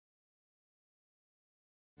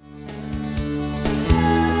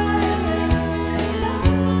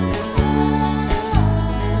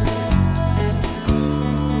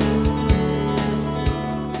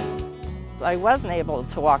I wasn't able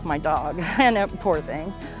to walk my dog, and poor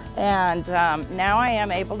thing. And now I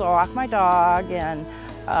am able to walk my dog and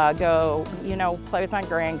go, play with my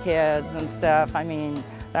grandkids and stuff. I mean,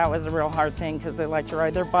 that was a real hard thing because they like to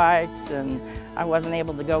ride their bikes, and I wasn't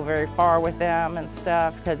able to go very far with them and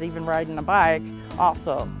stuff because even riding a bike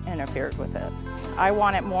also interfered with it. I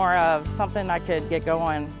wanted more of something I could get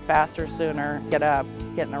going faster, sooner, get up,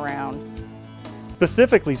 getting around.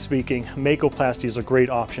 Specifically speaking, MAKOplasty is a great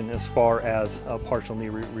option as far as partial knee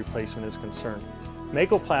replacement is concerned.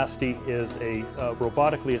 MAKOplasty is a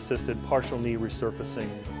robotically assisted partial knee resurfacing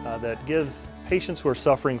that gives patients who are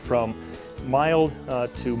suffering from mild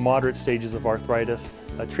to moderate stages of arthritis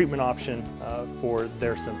a treatment option for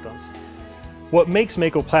their symptoms. What makes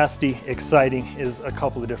MAKOplasty exciting is a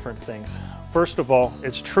couple of different things. First of all,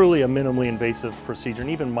 it's truly a minimally invasive procedure,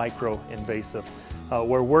 and even micro-invasive,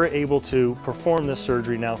 where we're able to perform this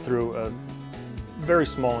surgery now through a very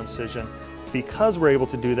small incision. Because we're able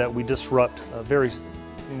to do that, we disrupt a very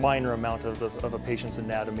minor amount of a patient's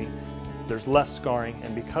anatomy. There's less scarring,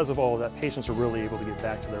 and because of all of that, patients are really able to get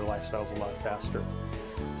back to their lifestyles a lot faster.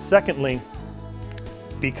 Secondly,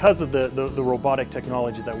 because of the robotic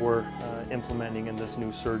technology that we're implementing in this new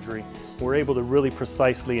surgery, we're able to really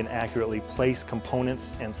precisely and accurately place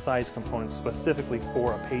components and size components specifically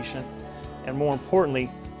for a patient, and more importantly,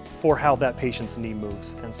 for how that patient's knee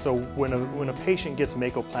moves. And so when a patient gets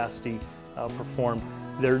MAKOplasty performed,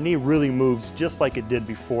 their knee really moves just like it did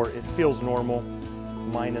before. It feels normal,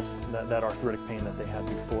 minus that arthritic pain that they had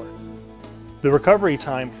before. The recovery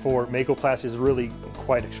time for MAKOplasty is really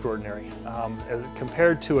quite extraordinary.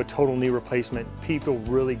 Compared to a total knee replacement, people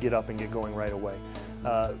really get up and get going right away.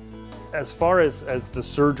 As far as the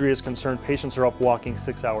surgery is concerned, patients are up walking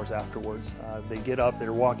 6 hours afterwards. They get up,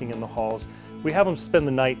 they're walking in the halls. We have them spend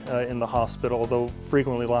the night in the hospital, although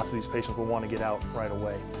frequently lots of these patients will want to get out right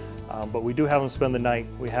away. But we do have them spend the night.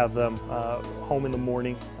 We have them home in the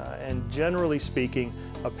morning. And generally speaking,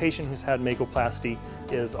 a patient who's had MAKOplasty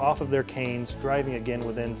is off of their canes, driving again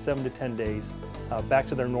within 7 to 10 days, back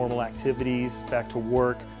to their normal activities, back to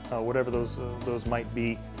work, whatever those might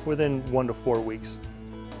be, within 1 to 4 weeks.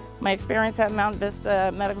 My experience at Mount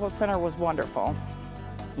Vista Medical Center was wonderful.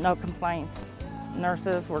 No complaints.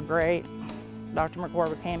 Nurses were great. Dr.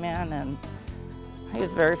 McWhorter came in and he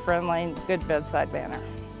was very friendly, good bedside manner.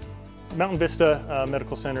 Mountain Vista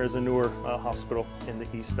Medical Center is a newer hospital in the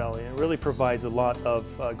East Valley, and it really provides a lot of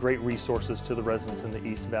great resources to the residents in the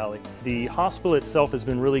East Valley. The hospital itself has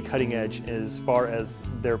been really cutting edge as far as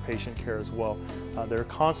their patient care as well. They're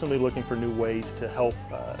constantly looking for new ways to help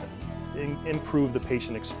improve the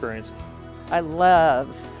patient experience. I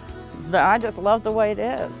just love the way it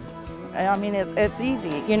is. I mean, it's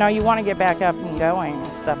easy. You want to get back up and going and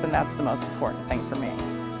stuff, and that's the most important thing for me.